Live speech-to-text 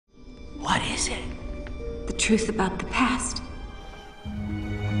is it? The truth about the past.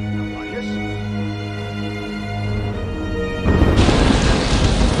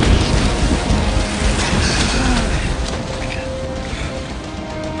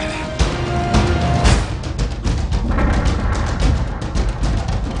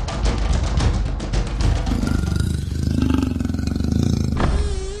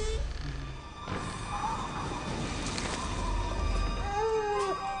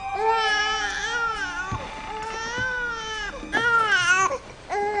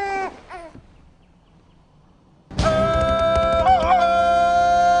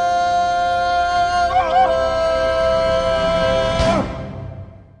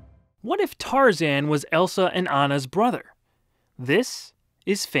 What if Tarzan was Elsa and Anna's brother? This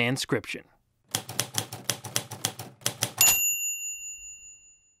is Fanscription.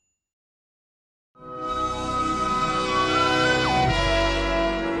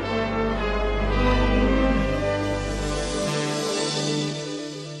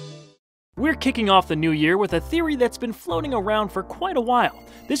 We're kicking off the new year with a theory that's been floating around for quite a while.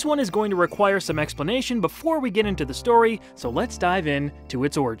 This one is going to require some explanation before we get into the story, so let's dive in to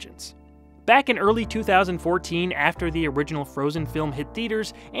its origins. Back in early 2014, after the original Frozen film hit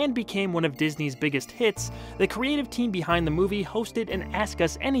theaters and became one of Disney's biggest hits, the creative team behind the movie hosted an Ask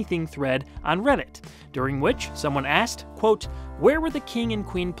Us Anything thread on Reddit, during which someone asked, quote, "Where were the king and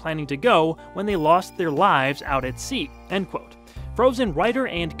queen planning to go when they lost their lives out at sea?" End quote. Frozen writer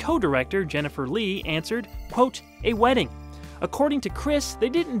and co-director Jennifer Lee answered, quote, "A wedding. According to Chris, they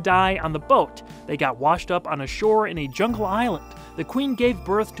didn't die on the boat. They got washed up on a shore in a jungle island. The queen gave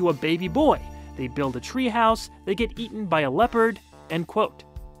birth to a baby boy. They build a treehouse. They get eaten by a leopard." End quote.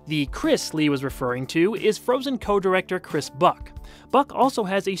 The Chris Lee was referring to is Frozen co-director Chris Buck. Buck also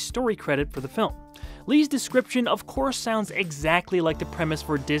has a story credit for the film. Lee's description of course sounds exactly like the premise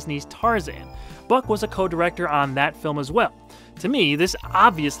for Disney's Tarzan. Buck was a co-director on that film as well. To me, this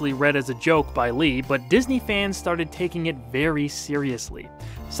obviously read as a joke by Lee, but Disney fans started taking it very seriously.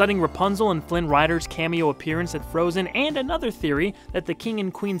 Citing Rapunzel and Flynn Rider's cameo appearance at Frozen and another theory that the king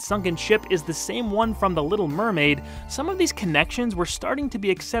and queen's sunken ship is the same one from The Little Mermaid, some of these connections were starting to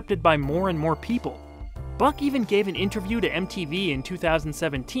be accepted by more and more people. Buck even gave an interview to MTV in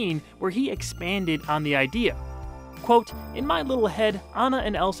 2017 where he expanded on the idea. Quote, "In my little head, Anna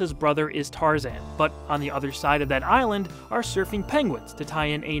and Elsa's brother is Tarzan, but on the other side of that island are surfing penguins to tie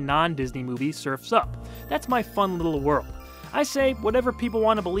in a non-Disney movie, Surf's Up. That's my fun little world. I say, whatever people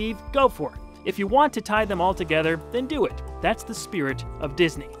want to believe, go for it. If you want to tie them all together, then do it. That's the spirit of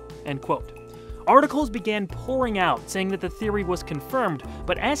Disney." End quote. Articles began pouring out saying that the theory was confirmed,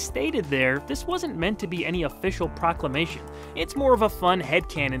 but as stated there, this wasn't meant to be any official proclamation. It's more of a fun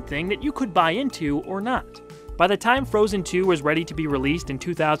headcanon thing that you could buy into or not. By the time Frozen 2 was ready to be released in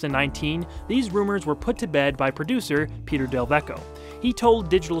 2019, these rumors were put to bed by producer Peter Del Vecchio. He told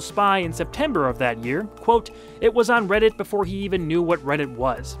Digital Spy in September of that year, quote, "It was on Reddit before he even knew what Reddit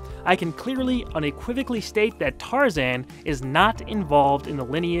was. I can clearly, unequivocally state that Tarzan is not involved in the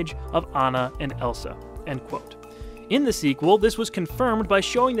lineage of Anna and Elsa." End quote. In the sequel, this was confirmed by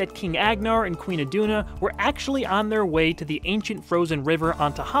showing that King Agnar and Queen Iduna were actually on their way to the ancient frozen river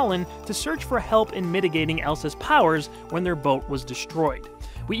onto Holland to search for help in mitigating Elsa's powers when their boat was destroyed.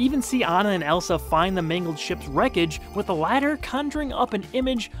 We even see Anna and Elsa find the mangled ship's wreckage, with the latter conjuring up an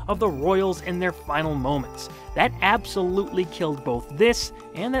image of the royals in their final moments. That absolutely killed both this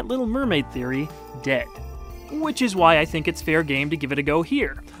and that Little Mermaid theory dead. Which is why I think it's fair game to give it a go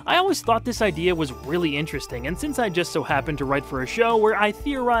here. I always thought this idea was really interesting, and since I just so happened to write for a show where I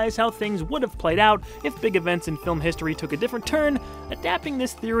theorize how things would have played out if big events in film history took a different turn, adapting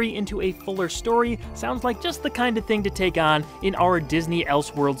this theory into a fuller story sounds like just the kind of thing to take on in our Disney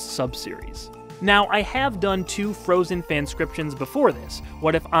Elseworlds subseries. Now, I have done 2 Frozen fanscriptions before this,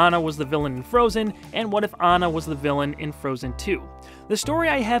 What If Anna Was the Villain in Frozen, and What If Anna Was the Villain in Frozen 2. The story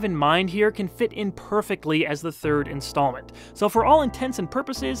I have in mind here can fit in perfectly as the 3rd installment, so for all intents and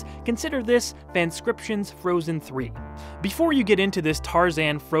purposes, consider this Fanscription's Frozen 3. Before you get into this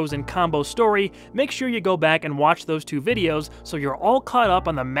Tarzan-Frozen combo story, make sure you go back and watch those 2 videos so you're all caught up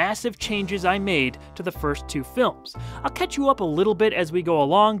on the massive changes I made to the first 2 films. I'll catch you up a little bit as we go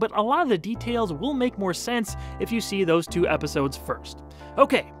along, but a lot of the details will make more sense if you see those 2 episodes first.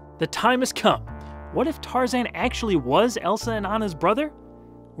 Okay, the time has come. What if Tarzan actually was Elsa and Anna's brother?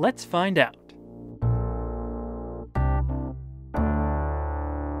 Let's find out.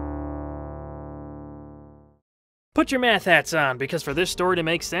 Put your math hats on, because for this story to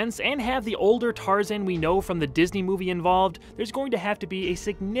make sense and have the older Tarzan we know from the Disney movie involved, there's going to have to be a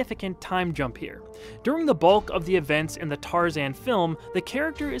significant time jump here. During the bulk of the events in the Tarzan film, the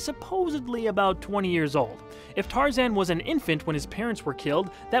character is supposedly about 20 years old. If Tarzan was an infant when his parents were killed,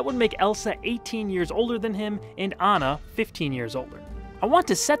 that would make Elsa 18 years older than him and Anna 15 years older. I want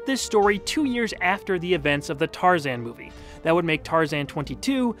to set this story 2 years after the events of the Tarzan movie. That would make Tarzan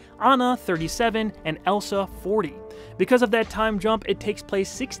 22, Anna 37, and Elsa 40. Because of that time jump, it takes place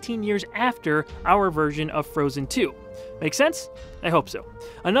 16 years after our version of Frozen 2. Make sense? I hope so.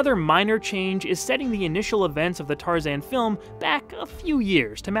 Another minor change is setting the initial events of the Tarzan film back a few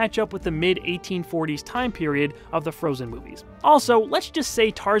years to match up with the mid-1840s time period of the Frozen movies. Also, let's just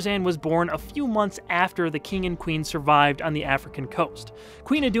say Tarzan was born a few months after the king and queen survived on the African coast.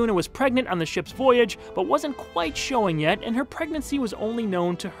 Queen Iduna was pregnant on the ship's voyage, but wasn't quite showing yet, and her pregnancy was only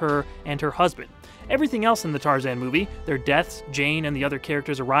known to her and her husband. Everything else in the Tarzan movie, their deaths, Jane and the other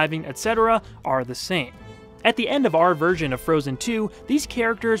characters arriving, etc., are the same. At the end of our version of Frozen 2, these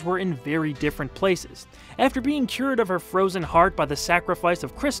characters were in very different places. After being cured of her frozen heart by the sacrifice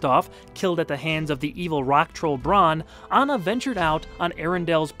of Kristoff, killed at the hands of the evil rock troll Bronn, Anna ventured out on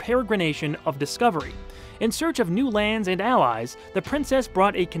Arendelle's peregrination of discovery. In search of new lands and allies, the princess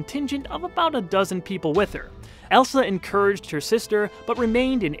brought a contingent of about a dozen people with her. Elsa encouraged her sister, but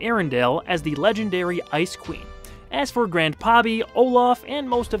remained in Arendelle as the legendary Ice Queen. As for Grandpappy, Olaf, and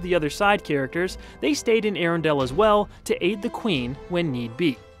most of the other side characters, they stayed in Arendelle as well to aid the queen when need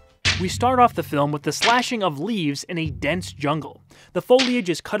be. We start off the film with the slashing of leaves in a dense jungle. The foliage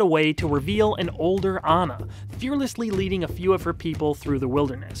is cut away to reveal an older Anna, fearlessly leading a few of her people through the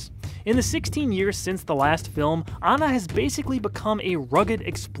wilderness. In the 16 years since the last film, Anna has basically become a rugged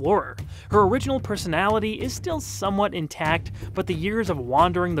explorer. Her original personality is still somewhat intact, but the years of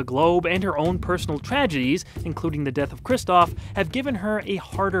wandering the globe and her own personal tragedies, including the death of Kristoff, have given her a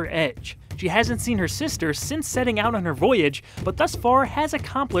harder edge. She hasn't seen her sister since setting out on her voyage, but thus far has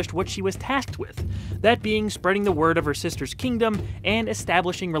accomplished what she was tasked with, that being spreading the word of her sister's kingdom and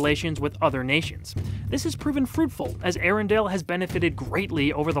establishing relations with other nations. This has proven fruitful, as Arendelle has benefited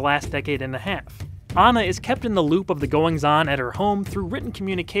greatly over the last decade and a half. Anna is kept in the loop of the goings-on at her home through written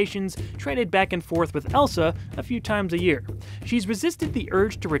communications traded back and forth with Elsa a few times a year. She's resisted the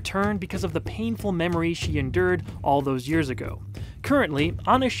urge to return because of the painful memories she endured all those years ago. Currently,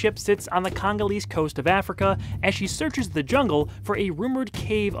 Anna's ship sits on the Congolese coast of Africa as she searches the jungle for a rumored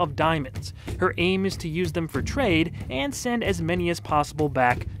cave of diamonds. Her aim is to use them for trade and send as many as possible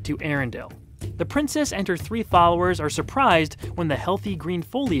back to Arendelle. The princess and her 3 followers are surprised when the healthy green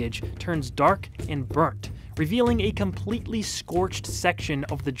foliage turns dark and burnt, revealing a completely scorched section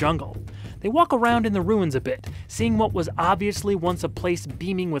of the jungle. They walk around in the ruins a bit, seeing what was obviously once a place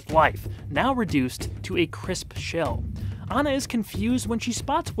beaming with life, now reduced to a crisp shell. Anna is confused when she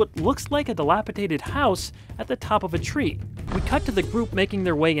spots what looks like a dilapidated house at the top of a tree. We cut to the group making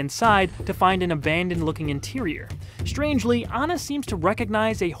their way inside to find an abandoned-looking interior. Strangely, Anna seems to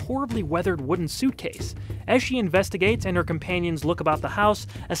recognize a horribly weathered wooden suitcase. As she investigates and her companions look about the house,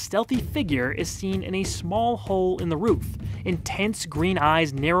 a stealthy figure is seen in a small hole in the roof. Intense green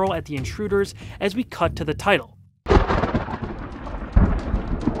eyes narrow at the intruders as we cut to the title.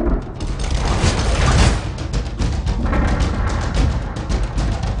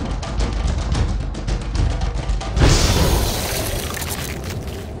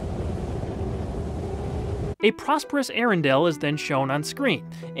 A prosperous Arendelle is then shown on screen.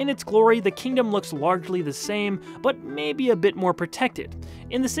 In its glory, the kingdom looks largely the same, but maybe a bit more protected.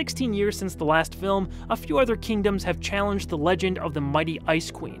 In the 16 years since the last film, a few other kingdoms have challenged the legend of the mighty Ice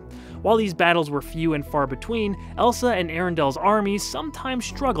Queen. While these battles were few and far between, Elsa and Arendelle's armies sometimes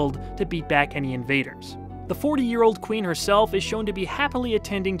struggled to beat back any invaders. The 40-year-old queen herself is shown to be happily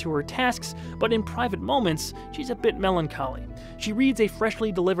attending to her tasks, but in private moments, she's a bit melancholy. She reads a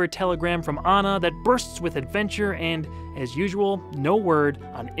freshly delivered telegram from Anna that bursts with adventure and, as usual, no word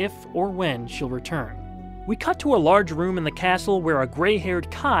on if or when she'll return. We cut to a large room in the castle where a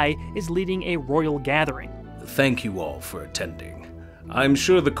gray-haired Kai is leading a royal gathering. Thank you all for attending. I'm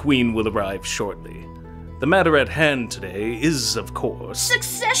sure the queen will arrive shortly. The matter at hand today is, of course,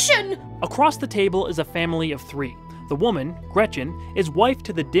 succession! Across the table is a family of 3. The woman, Gretchen, is wife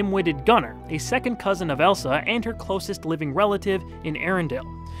to the dim-witted Gunnar, a second cousin of Elsa and her closest living relative in Arendelle.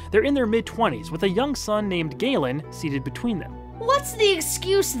 They're in their mid-20s, with a young son named Galen seated between them. What's the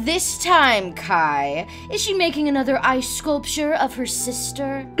excuse this time, Kai? Is she making another ice sculpture of her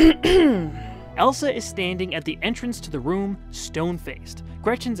sister? Elsa is standing at the entrance to the room, stone-faced.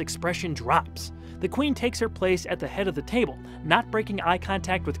 Gretchen's expression drops. The queen takes her place at the head of the table, not breaking eye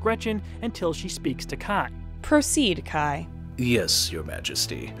contact with Gretchen until she speaks to Kai. Proceed, Kai. Yes, Your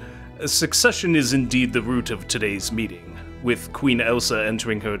Majesty. Succession is indeed the root of today's meeting. With Queen Elsa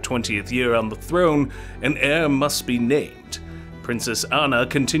entering her 20th year on the throne, an heir must be named. Princess Anna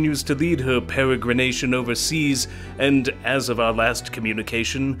continues to lead her peregrination overseas, and as of our last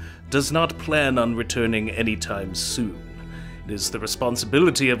communication, does not plan on returning anytime soon. It is the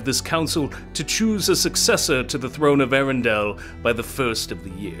responsibility of this council to choose a successor to the throne of Arendelle by the first of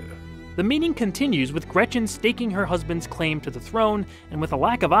the year. The meeting continues with Gretchen staking her husband's claim to the throne, and with a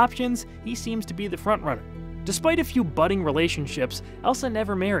lack of options, he seems to be the frontrunner. Despite a few budding relationships, Elsa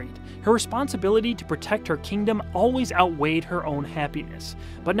never married. Her responsibility to protect her kingdom always outweighed her own happiness.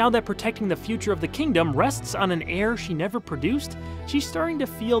 But now that protecting the future of the kingdom rests on an heir she never produced, she's starting to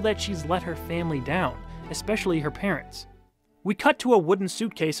feel that she's let her family down, especially her parents. We cut to a wooden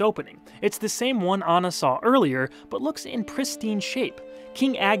suitcase opening. It's the same one Anna saw earlier, but looks in pristine shape.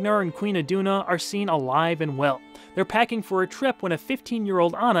 King Agnar and Queen Iduna are seen alive and well. They're packing for a trip when a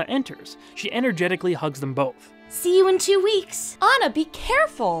 15-year-old Anna enters. She energetically hugs them both. See you in 2 weeks. Anna, be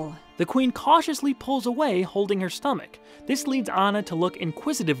careful! The queen cautiously pulls away, holding her stomach. This leads Anna to look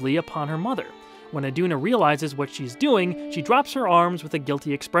inquisitively upon her mother. When Iduna realizes what she's doing, she drops her arms with a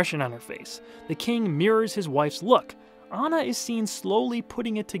guilty expression on her face. The king mirrors his wife's look. Anna is seen slowly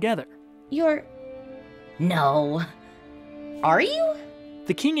putting it together. You're... No. Are you?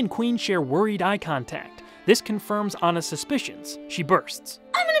 The king and queen share worried eye contact. This confirms Anna's suspicions. She bursts.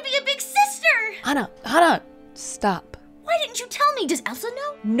 I'm gonna be a big sister! Anna, stop. Why didn't you tell me? Does Elsa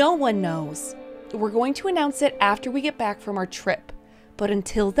know? No one knows. We're going to announce it after we get back from our trip. But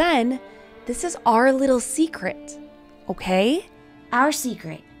until then, this is our little secret. Okay? Our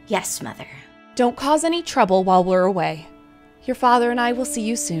secret. Yes, Mother. Don't cause any trouble while we're away. Your father and I will see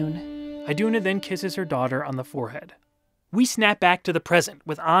you soon. Iduna then kisses her daughter on the forehead. We snap back to the present,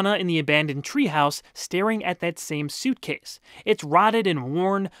 with Anna in the abandoned treehouse staring at that same suitcase. It's rotted and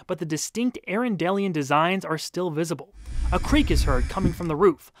worn, but the distinct Arendellian designs are still visible. A creak is heard coming from the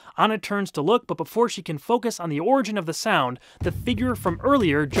roof. Anna turns to look, but before she can focus on the origin of the sound, the figure from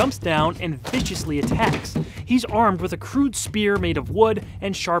earlier jumps down and viciously attacks. He's armed with a crude spear made of wood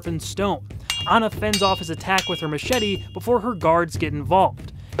and sharpened stone. Anna fends off his attack with her machete before her guards get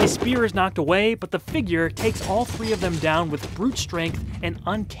involved. His spear is knocked away, but the figure takes all three of them down with brute strength and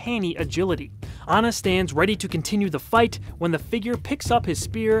uncanny agility. Anna stands ready to continue the fight when the figure picks up his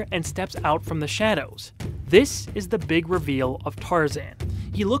spear and steps out from the shadows. This is the big reveal of Tarzan.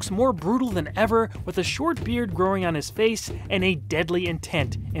 He looks more brutal than ever, with a short beard growing on his face and a deadly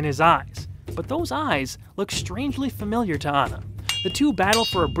intent in his eyes. But those eyes look strangely familiar to Anna. The two battle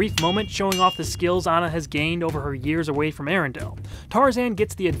for a brief moment, showing off the skills Anna has gained over her years away from Arendelle. Tarzan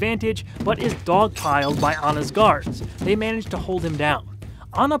gets the advantage, but is dogpiled by Anna's guards. They manage to hold him down.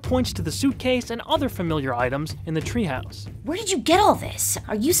 Anna points to the suitcase and other familiar items in the treehouse. Where did you get all this?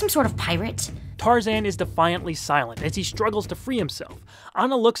 Are you some sort of pirate? Tarzan is defiantly silent as he struggles to free himself.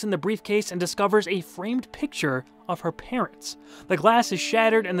 Anna looks in the briefcase and discovers a framed picture of her parents. The glass is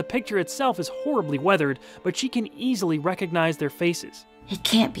shattered and the picture itself is horribly weathered, but she can easily recognize their faces. It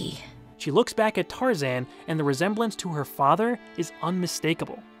can't be. She looks back at Tarzan, and the resemblance to her father is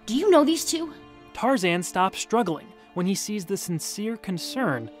unmistakable. Do you know these two? Tarzan stops struggling when he sees the sincere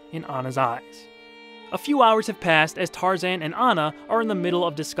concern in Anna's eyes. A few hours have passed as Tarzan and Anna are in the middle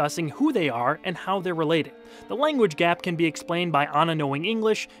of discussing who they are and how they're related. The language gap can be explained by Anna knowing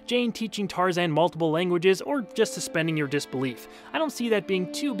English, Jane teaching Tarzan multiple languages, or just suspending your disbelief. I don't see that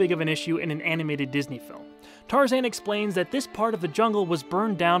being too big of an issue in an animated Disney film. Tarzan explains that this part of the jungle was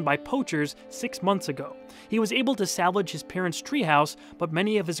burned down by poachers 6 months ago. He was able to salvage his parents' treehouse, but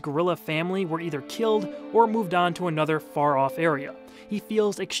many of his gorilla family were either killed or moved on to another far-off area. He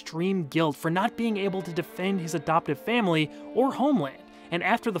feels extreme guilt for not being able to defend his adoptive family or homeland, and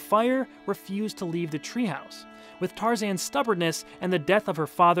after the fire, refused to leave the treehouse. With Tarzan's stubbornness and the death of her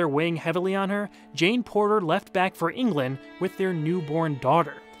father weighing heavily on her, Jane Porter left back for England with their newborn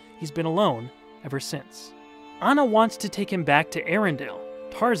daughter. He's been alone ever since. Anna wants to take him back to Arendelle.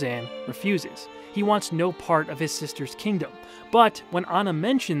 Tarzan refuses. He wants no part of his sister's kingdom. But when Anna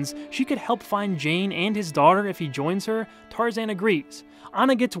mentions she could help find Jane and his daughter if he joins her, Tarzan agrees.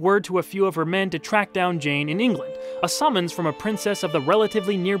 Anna gets word to a few of her men to track down Jane in England. A summons from a princess of the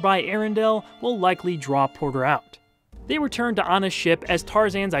relatively nearby Arendelle will likely draw Porter out. They return to Anna's ship as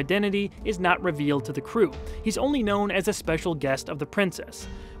Tarzan's identity is not revealed to the crew. He's only known as a special guest of the princess.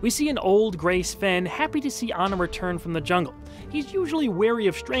 We see an old gray Sven happy to see Anna return from the jungle. He's usually wary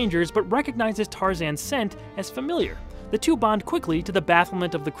of strangers but recognizes Tarzan's scent as familiar. The two bond quickly to the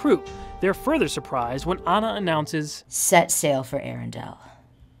bafflement of the crew. They're further surprised when Anna announces, Set sail for Arendelle.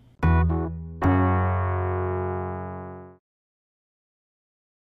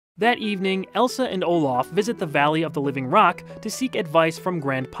 That evening, Elsa and Olaf visit the Valley of the Living Rock to seek advice from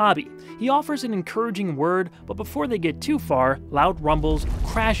Grand Pobby. He offers an encouraging word, but before they get too far, loud rumbles,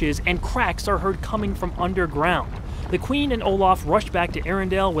 crashes, and cracks are heard coming from underground. The Queen and Olaf rush back to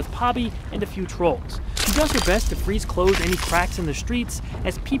Arendelle with Pobby and a few trolls. She does her best to close any cracks in the streets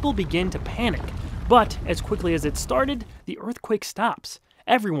as people begin to panic. But as quickly as it started, the earthquake stops.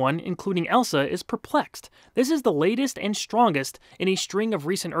 Everyone, including Elsa, is perplexed. This is the latest and strongest in a string of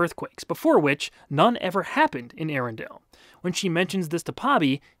recent earthquakes, before which none ever happened in Arendelle. When she mentions this to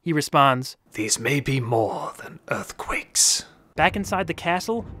Pobby, he responds, "These may be more than earthquakes." Back inside the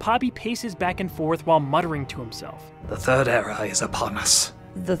castle, Pobby paces back and forth while muttering to himself. "The third era is upon us.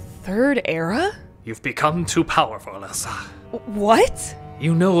 The third era? You've become too powerful, Elsa. What?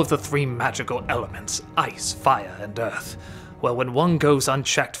 You know of the three magical elements, ice, fire, and earth. Well, when one goes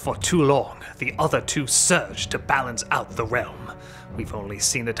unchecked for too long, the other two surge to balance out the realm. We've only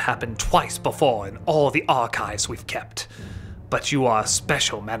seen it happen twice before in all the archives we've kept. But you are a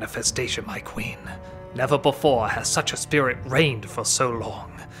special manifestation, my queen. Never before has such a spirit reigned for so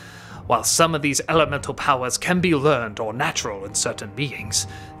long. While some of these elemental powers can be learned or natural in certain beings,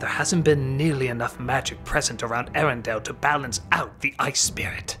 there hasn't been nearly enough magic present around Arendelle to balance out the ice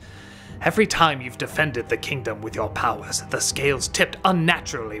spirit. Every time you've defended the kingdom with your powers, the scales tipped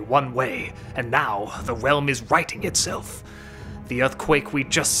unnaturally one way, and now the realm is righting itself. The earthquake we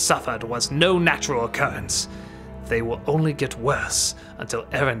just suffered was no natural occurrence. They will only get worse until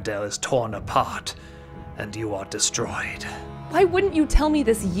Arendelle is torn apart, and you are destroyed." Why wouldn't you tell me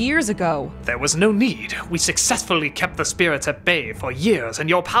this years ago? There was no need. We successfully kept the spirits at bay for years, and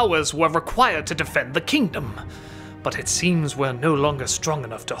your powers were required to defend the kingdom. But it seems we're no longer strong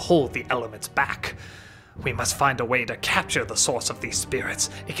enough to hold the elements back. We must find a way to capture the source of these spirits.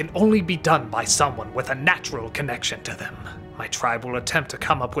 It can only be done by someone with a natural connection to them. My tribe will attempt to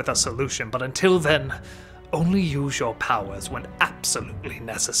come up with a solution, but until then, only use your powers when absolutely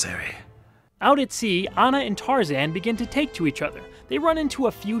necessary. Out at sea, Anna and Tarzan begin to take to each other. They run into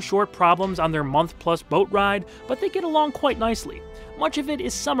a few short problems on their month-plus boat ride, but they get along quite nicely. Much of it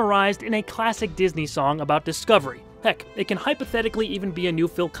is summarized in a classic Disney song about discovery. Heck, it can hypothetically even be a new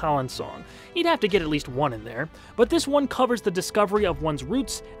Phil Collins song. You'd have to get at least one in there. But this one covers the discovery of one's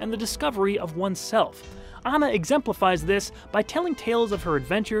roots and the discovery of oneself. Anna exemplifies this by telling tales of her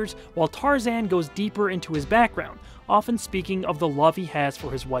adventures, while Tarzan goes deeper into his background, often speaking of the love he has for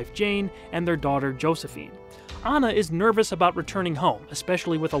his wife Jane and their daughter Josephine. Anna is nervous about returning home,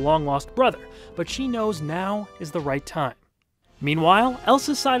 especially with a long-lost brother, but she knows now is the right time. Meanwhile,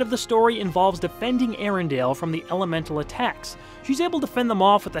 Elsa's side of the story involves defending Arendelle from the elemental attacks. She's able to fend them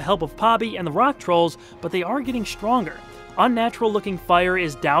off with the help of Pobby and the rock trolls, but they are getting stronger. Unnatural-looking fire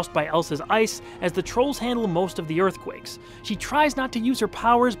is doused by Elsa's ice as the trolls handle most of the earthquakes. She tries not to use her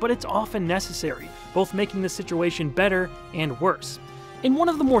powers, but it's often necessary, both making the situation better and worse. In one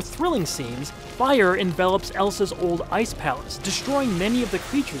of the more thrilling scenes, fire envelops Elsa's old ice palace, destroying many of the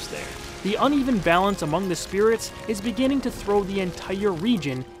creatures there. The uneven balance among the spirits is beginning to throw the entire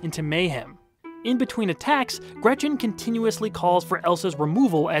region into mayhem. In between attacks, Gretchen continuously calls for Elsa's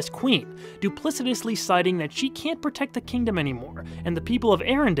removal as queen, duplicitously citing that she can't protect the kingdom anymore, and the people of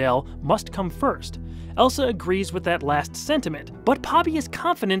Arendelle must come first. Elsa agrees with that last sentiment, but Pobby is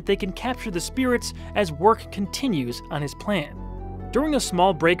confident they can capture the spirits as work continues on his plan. During a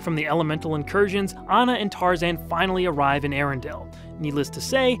small break from the elemental incursions, Anna and Tarzan finally arrive in Arendelle. Needless to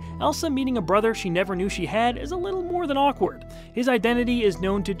say, Elsa meeting a brother she never knew she had is a little more than awkward. His identity is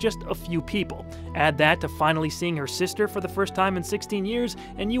known to just a few people. Add that to finally seeing her sister for the first time in 16 years,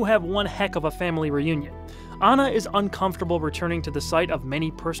 and you have one heck of a family reunion. Anna is uncomfortable returning to the site of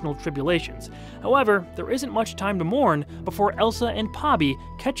many personal tribulations. However, there isn't much time to mourn before Elsa and Pobby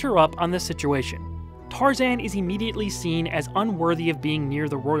catch her up on the situation. Tarzan is immediately seen as unworthy of being near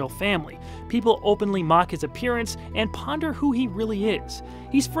the royal family. People openly mock his appearance and ponder who he really is.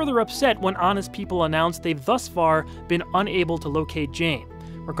 He's further upset when Anna's people announce they've thus far been unable to locate Jane.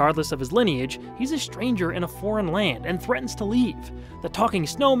 Regardless of his lineage, he's a stranger in a foreign land and threatens to leave. The talking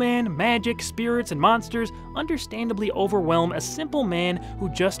snowman, magic, spirits, and monsters understandably overwhelm a simple man who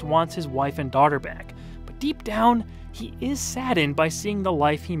just wants his wife and daughter back. But deep down, he is saddened by seeing the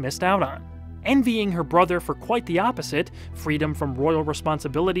life he missed out on. Envying her brother for quite the opposite, freedom from royal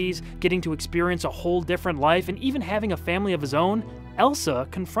responsibilities, getting to experience a whole different life, and even having a family of his own, Elsa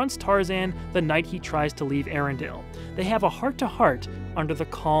confronts Tarzan the night he tries to leave Arendelle. They have a heart-to-heart under the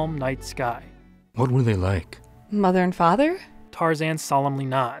calm night sky. What were they like? Mother and father? Tarzan solemnly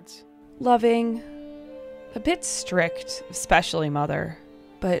nods. Loving. A bit strict, especially Mother.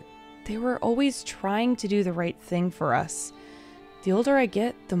 But they were always trying to do the right thing for us. The older I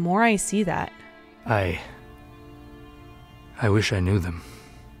get, the more I see that. I wish I knew them.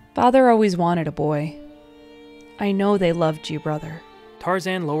 Father always wanted a boy. I know they loved you, brother.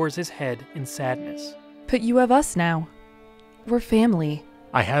 Tarzan lowers his head in sadness. But you have us now. We're family.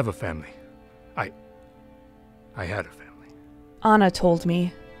 I have a family. I had a family. Anna told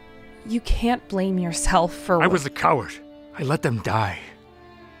me. You can't blame yourself for I was a coward. I let them die.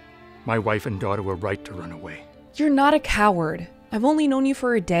 My wife and daughter were right to run away. You're not a coward. I've only known you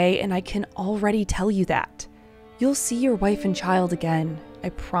for a day, and I can already tell you that. You'll see your wife and child again, I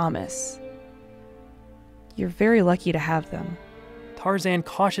promise. You're very lucky to have them. Tarzan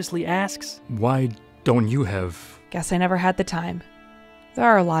cautiously asks, Why don't you have... Guess I never had the time. There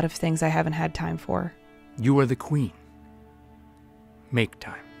are a lot of things I haven't had time for. You are the queen. Make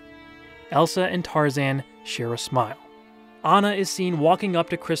time. Elsa and Tarzan share a smile. Anna is seen walking up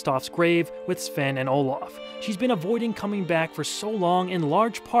to Kristoff's grave with Sven and Olaf. She's been avoiding coming back for so long in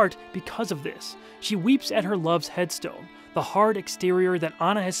large part because of this. She weeps at her love's headstone. The hard exterior that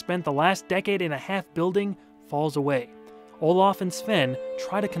Anna has spent the last decade and a half building falls away. Olaf and Sven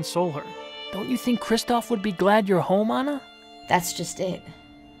try to console her. Don't you think Kristoff would be glad you're home, Anna? That's just it.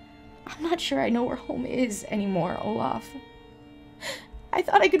 I'm not sure I know where home is anymore, Olaf. I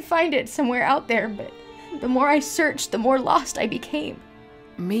thought I could find it somewhere out there, but the more I searched, the more lost I became.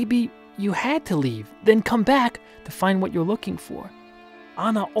 Maybe you had to leave, then come back to find what you're looking for.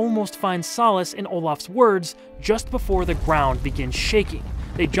 Anna almost finds solace in Olaf's words just before the ground begins shaking.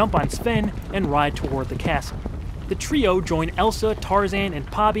 They jump on Sven and ride toward the castle. The trio join Elsa, Tarzan, and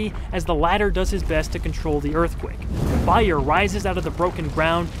Pobby as the latter does his best to control the earthquake. Fire rises out of the broken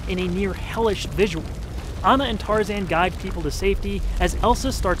ground in a near hellish visual. Anna and Tarzan guide people to safety as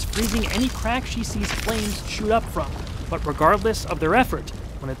Elsa starts freezing any cracks she sees flames shoot up from. But regardless of their effort,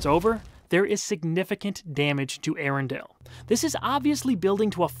 when it's over, there is significant damage to Arendelle. This is obviously building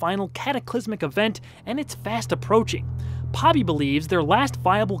to a final cataclysmic event, and it's fast approaching. Pobby believes their last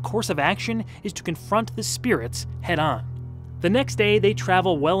viable course of action is to confront the spirits head-on. The next day, they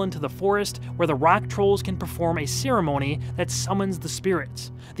travel well into the forest, where the rock trolls can perform a ceremony that summons the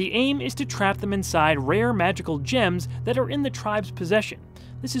spirits. The aim is to trap them inside rare magical gems that are in the tribe's possession.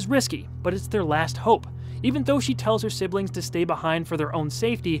 This is risky, but it's their last hope. Even though she tells her siblings to stay behind for their own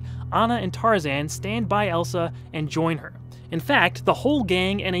safety, Anna and Tarzan stand by Elsa and join her. In fact, the whole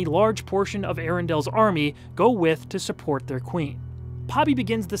gang and a large portion of Arendelle's army go with to support their queen. Pobby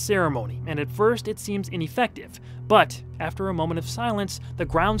begins the ceremony, and at first it seems ineffective, but after a moment of silence, the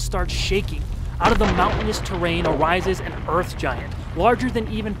ground starts shaking. Out of the mountainous terrain arises an earth giant, larger than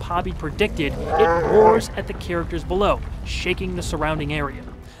even Pobby predicted. It roars at the characters below, shaking the surrounding area.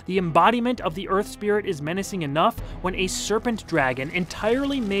 The embodiment of the earth spirit is menacing enough when a serpent dragon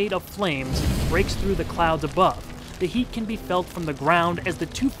entirely made of flames breaks through the clouds above. The heat can be felt from the ground as the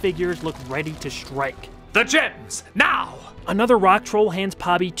two figures look ready to strike. The gems, now! Another rock troll hands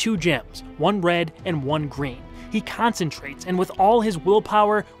Pobby 2 gems, one red and one green. He concentrates and with all his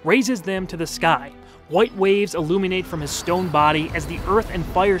willpower raises them to the sky. White waves illuminate from his stone body as the earth and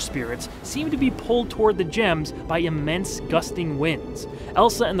fire spirits seem to be pulled toward the gems by immense gusting winds.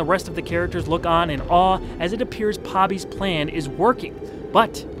 Elsa and the rest of the characters look on in awe as it appears Pobby's plan is working.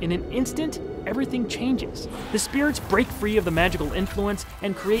 But in an instant, everything changes. The spirits break free of the magical influence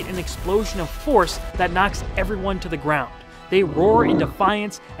and create an explosion of force that knocks everyone to the ground. They roar in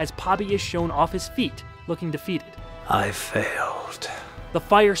defiance as Pobby is shown off his feet, looking defeated. I failed. The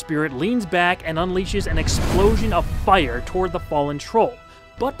fire spirit leans back and unleashes an explosion of fire toward the fallen troll.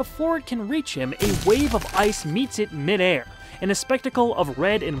 But before it can reach him, a wave of ice meets it midair. In a spectacle of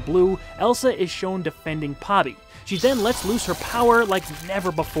red and blue, Elsa is shown defending Pobby. She then lets loose her power like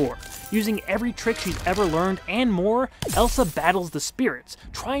never before. Using every trick she's ever learned and more, Elsa battles the spirits,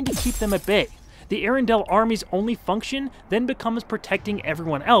 trying to keep them at bay. The Arendelle army's only function then becomes protecting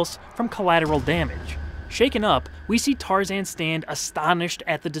everyone else from collateral damage. Shaken up, we see Tarzan stand astonished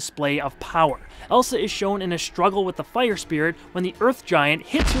at the display of power. Elsa is shown in a struggle with the fire spirit when the earth giant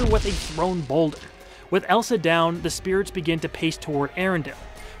hits her with a thrown boulder. With Elsa down, the spirits begin to pace toward Arendelle.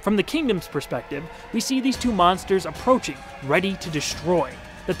 From the kingdom's perspective, we see these two monsters approaching, ready to destroy.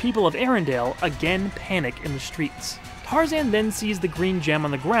 The people of Arendelle again panic in the streets. Tarzan then sees the green gem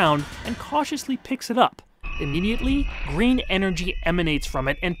on the ground and cautiously picks it up. Immediately, green energy emanates from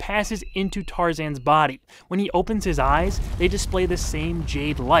it and passes into Tarzan's body. When he opens his eyes, they display the same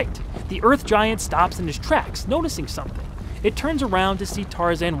jade light. The earth giant stops in his tracks, noticing something. It turns around to see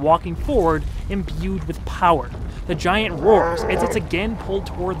Tarzan walking forward, imbued with power. The giant roars as it's again pulled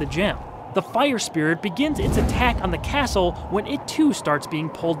toward the gem. The fire spirit begins its attack on the castle when it too starts being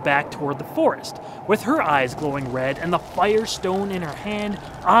pulled back toward the forest. With her eyes glowing red and the fire stone in her hand,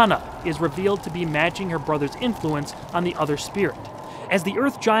 Anna is revealed to be matching her brother's influence on the other spirit. As the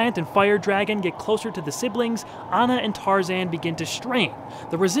Earth Giant and Fire Dragon get closer to the siblings, Anna and Tarzan begin to strain.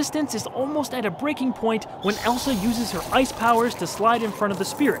 The resistance is almost at a breaking point when Elsa uses her ice powers to slide in front of the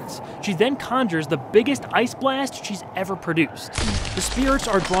spirits. She then conjures the biggest ice blast she's ever produced. The spirits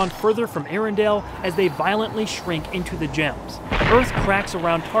are drawn further from Arendelle as they violently shrink into the gems. Earth cracks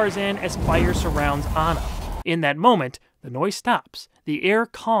around Tarzan as fire surrounds Anna. In that moment, the noise stops, the air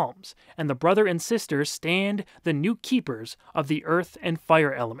calms, and the brother and sister stand the new keepers of the earth and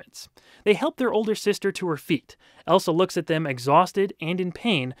fire elements. They help their older sister to her feet. Elsa looks at them exhausted and in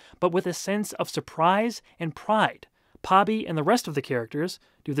pain, but with a sense of surprise and pride. Pobby and the rest of the characters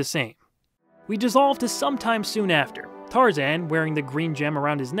do the same. We dissolve to sometime soon after. Tarzan, wearing the green gem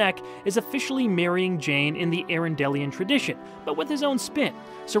around his neck, is officially marrying Jane in the Arendellian tradition, but with his own spin,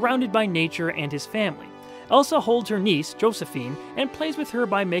 surrounded by nature and his family. Elsa holds her niece, Josephine, and plays with her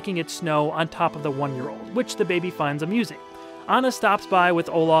by making it snow on top of the 1-year-old, which the baby finds amusing. Anna stops by with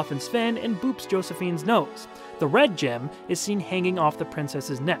Olaf and Sven and boops Josephine's nose. The red gem is seen hanging off the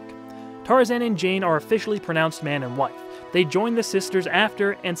princess's neck. Tarzan and Jane are officially pronounced man and wife. They join the sisters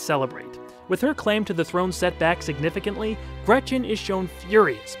after and celebrate. With her claim to the throne set back significantly, Gretchen is shown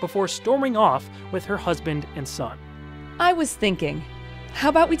furious before storming off with her husband and son. I was thinking, how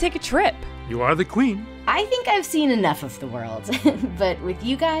about we take a trip? You are the queen. I think I've seen enough of the world, but with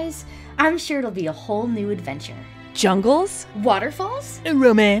you guys, I'm sure it'll be a whole new adventure. Jungles? Waterfalls? A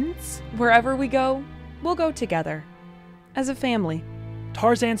romance? Wherever we go, we'll go together. As a family.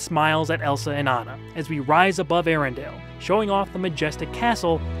 Tarzan smiles at Elsa and Anna as we rise above Arendelle, showing off the majestic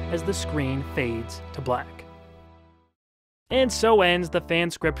castle as the screen fades to black. And so ends the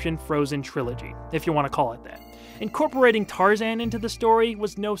fanscription Frozen trilogy, if you want to call it that. Incorporating Tarzan into the story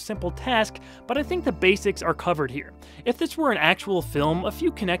was no simple task, but I think the basics are covered here. If this were an actual film, a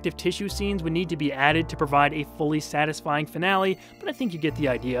few connective tissue scenes would need to be added to provide a fully satisfying finale, but I think you get the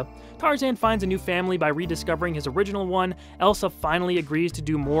idea. Tarzan finds a new family by rediscovering his original one, Elsa finally agrees to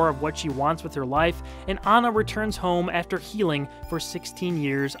do more of what she wants with her life, and Anna returns home after healing for 16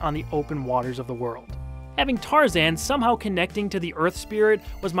 years on the open waters of the world. Having Tarzan somehow connecting to the Earth Spirit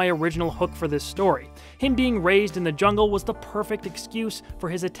was my original hook for this story. Him being raised in the jungle was the perfect excuse for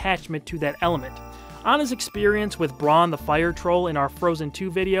his attachment to that element. Anna's experience with Braun the Fire Troll in our Frozen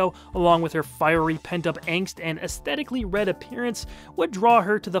 2 video, along with her fiery pent-up angst and aesthetically red appearance, would draw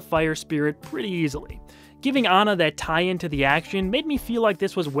her to the Fire Spirit pretty easily. Giving Anna that tie-in to the action made me feel like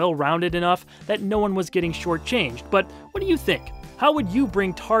this was well-rounded enough that no one was getting shortchanged, but what do you think? How would you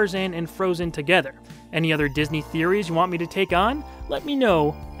bring Tarzan and Frozen together? Any other Disney theories you want me to take on? Let me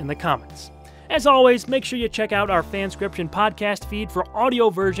know in the comments. As always, make sure you check out our Fanscription podcast feed for audio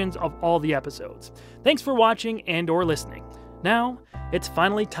versions of all the episodes. Thanks for watching and/or listening. Now, it's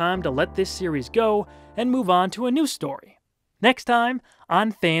finally time to let this series go and move on to a new story. Next time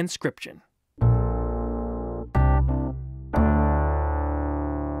on Fanscription.